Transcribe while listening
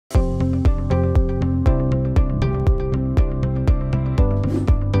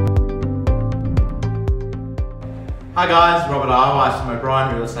Hi guys, Robert Eierweis from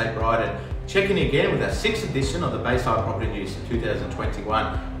O'Brien Real Estate Brighton, checking again with our 6th edition of the Bayside Property News for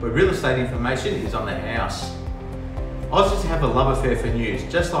 2021, where real estate information is on the house. Aussies have a love affair for news,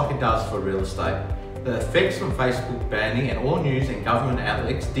 just like it does for real estate. The effects from Facebook banning and all news and government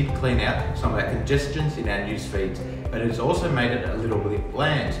outlets did clean out some of our congestions in our news feeds, but it has also made it a little bit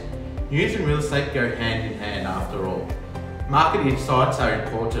bland. News and real estate go hand in hand after all. Market insights are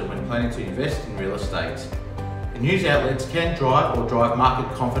important when planning to invest in real estate. The news outlets can drive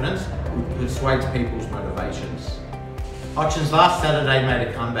market confidence, which persuades people's motivations. Auctions last Saturday made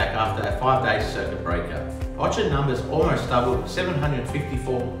a comeback after a 5-day circuit breaker. Auction numbers almost doubled, with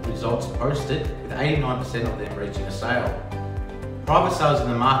 754 results posted, with 89% of them reaching a sale. Private sales in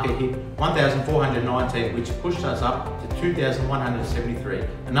the market hit 1,419, which pushed us up to 2,173,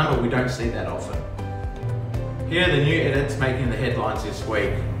 a number we don't see that often. Here are the new edits making the headlines this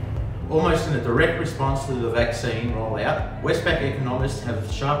week. Almost in a direct response to the vaccine rollout, Westpac economists have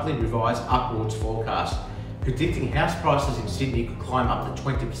sharply revised upwards forecasts, predicting house prices in Sydney could climb up to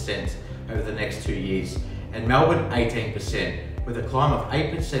 20% over the next 2 years, and Melbourne 18%, with a climb of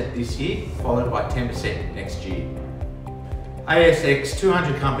 8% this year, followed by 10% next year. ASX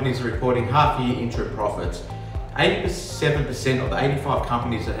 200 companies are reporting half-year interim profits. 87% of the 85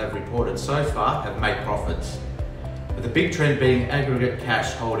 companies that have reported so far have made profits, with the big trend being aggregate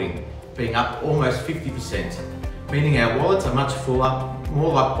cash holding, being up almost 50%, meaning our wallets are much fuller,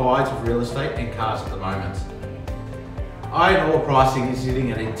 more like buyers of real estate and cars at the moment. Iron ore pricing is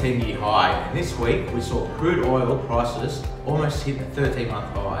sitting at a 10-year high, and this week we saw crude oil prices almost hit a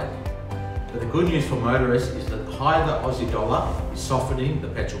 13-month high. But the good news for motorists is that higher the Aussie dollar is softening the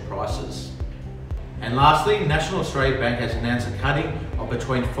petrol prices. And lastly, National Australia Bank has announced a cutting of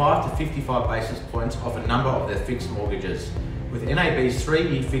between 5 to 55 basis points off a number of their fixed mortgages, with NAB's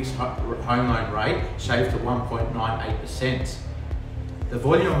 3-year fixed home loan rate shaved to 1.98%. The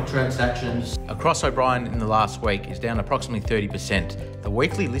volume of transactions across O'Brien in the last week is down approximately 30%. The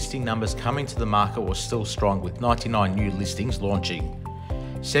weekly listing numbers coming to the market were still strong, with 99 new listings launching,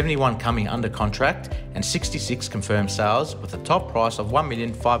 71 coming under contract and 66 confirmed sales, with a top price of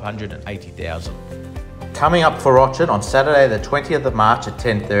 $1,580,000. Coming up for auction on Saturday the 20th of March at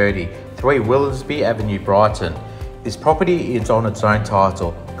 10:30, 3 Willoughby Avenue, Brighton. This property is on its own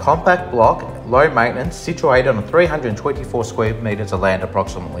title. Compact block, low maintenance, situated on 324 square metres of land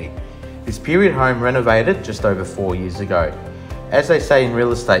approximately. This period home renovated just over 4 years ago. As they say in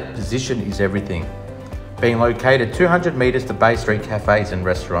real estate, position is everything. Being located 200 metres to Bay Street cafes and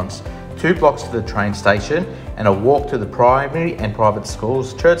restaurants, 2 blocks to the train station, and a walk to the primary and private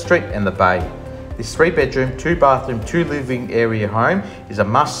schools, Church Street and the Bay. This 3-bedroom, 2-bathroom, 2-living area home is a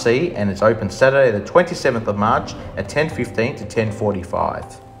must-see, and it's open Saturday the 27th of March at 10:15 to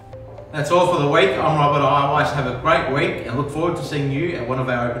 10:45. That's all for the week. I'm Robert Eierweis. Have a great week and look forward to seeing you at one of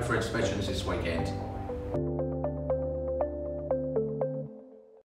our open for inspections this weekend.